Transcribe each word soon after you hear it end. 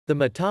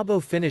The Metabo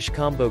Finish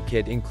Combo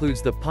Kit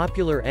includes the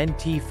popular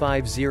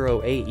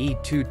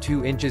NT50AE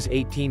 2 inches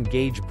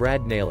 18-gauge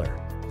brad nailer,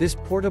 this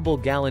portable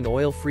gallon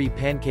oil-free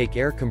pancake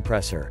air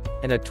compressor,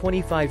 and a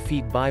 25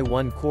 feet by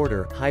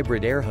 1/4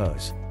 hybrid air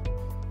hose.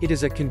 It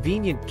is a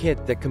convenient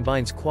kit that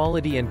combines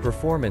quality and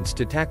performance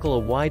to tackle a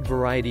wide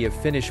variety of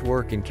finish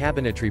work and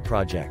cabinetry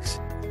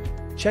projects.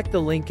 Check the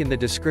link in the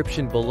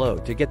description below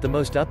to get the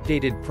most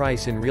updated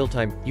price in real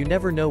time. You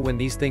never know when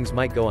these things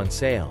might go on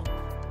sale.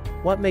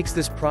 What makes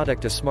this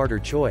product a smarter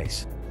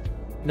choice?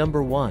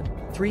 Number 1.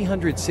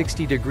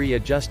 360-degree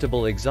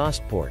adjustable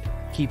exhaust port,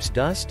 keeps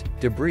dust,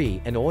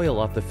 debris, and oil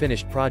off the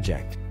finished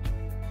project.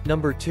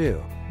 Number 2.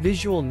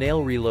 Visual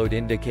nail reload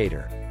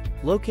indicator.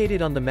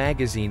 Located on the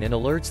magazine and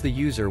alerts the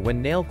user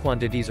when nail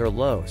quantities are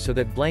low so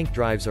that blank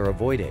drives are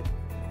avoided.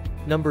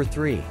 Number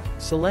 3.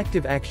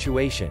 Selective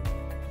Actuation.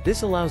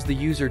 This allows the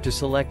user to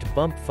select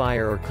bump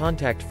fire or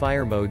contact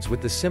fire modes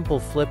with the simple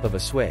flip of a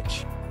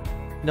switch.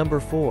 Number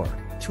 4.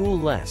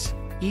 Tool-less,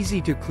 easy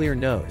to clear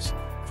nose,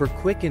 for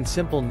quick and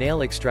simple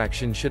nail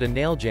extraction should a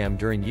nail jam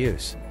during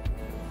use.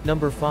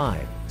 Number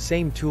 5.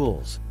 Same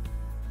tools.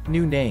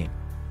 New name.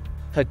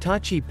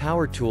 Hitachi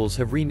Power Tools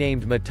have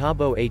renamed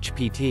Metabo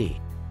HPT.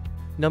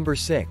 Number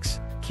 6.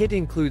 Kit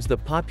includes the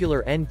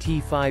popular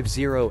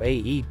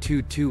NT50AE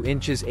 2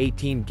 inches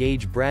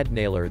 18-gauge brad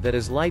nailer that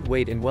is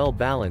lightweight and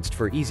well-balanced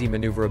for easy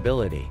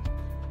maneuverability.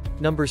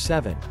 Number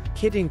 7.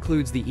 Kit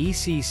includes the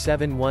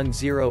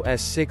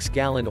EC710S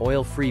 6-gallon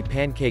oil-free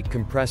pancake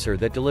compressor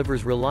that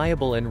delivers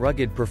reliable and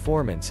rugged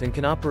performance and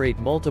can operate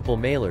multiple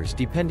mailers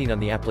depending on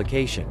the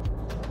application.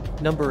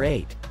 Number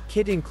 8.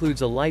 Kit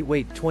includes a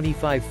lightweight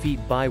 25 feet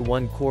by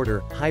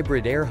 1/4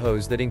 hybrid air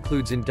hose that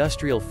includes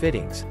industrial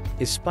fittings,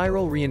 is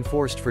spiral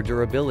reinforced for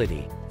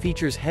durability,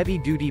 features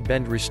heavy-duty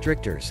bend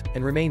restrictors,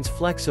 and remains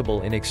flexible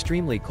in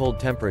extremely cold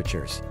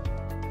temperatures.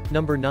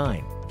 Number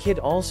 9. Kit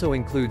also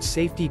includes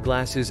safety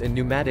glasses and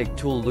pneumatic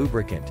tool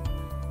lubricant.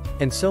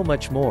 And so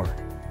much more.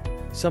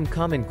 Some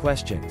common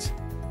questions.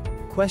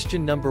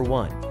 Question number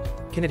 1.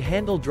 Can it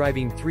handle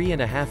driving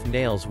 3.5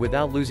 nails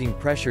without losing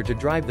pressure to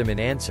drive them? In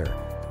answer,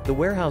 the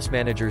warehouse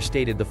manager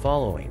stated the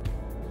following.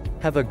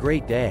 Have a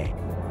great day.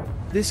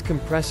 This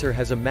compressor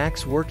has a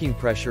max working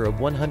pressure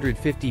of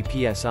 150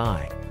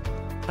 psi.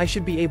 I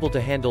should be able to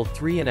handle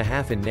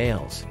 3.5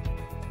 nails.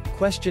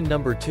 Question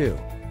number 2.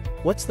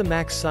 What's the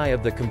max psi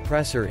of the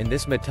compressor in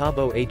this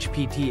Metabo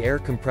HPT air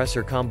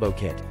compressor combo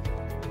kit?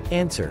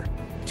 Answer.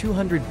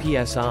 200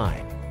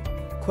 psi.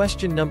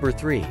 Question number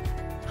 3.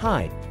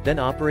 Hide, then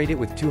operate it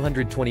with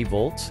 220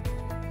 volts?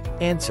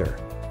 Answer.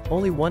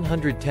 Only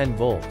 110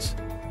 volts.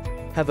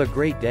 Have a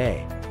great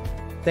day.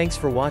 Thanks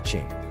for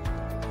watching.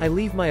 I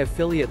leave my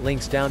affiliate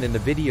links down in the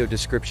video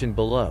description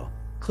below.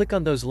 Click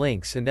on those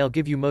links and they'll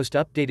give you most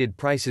updated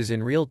prices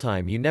in real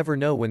time. You never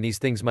know when these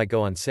things might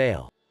go on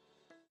sale.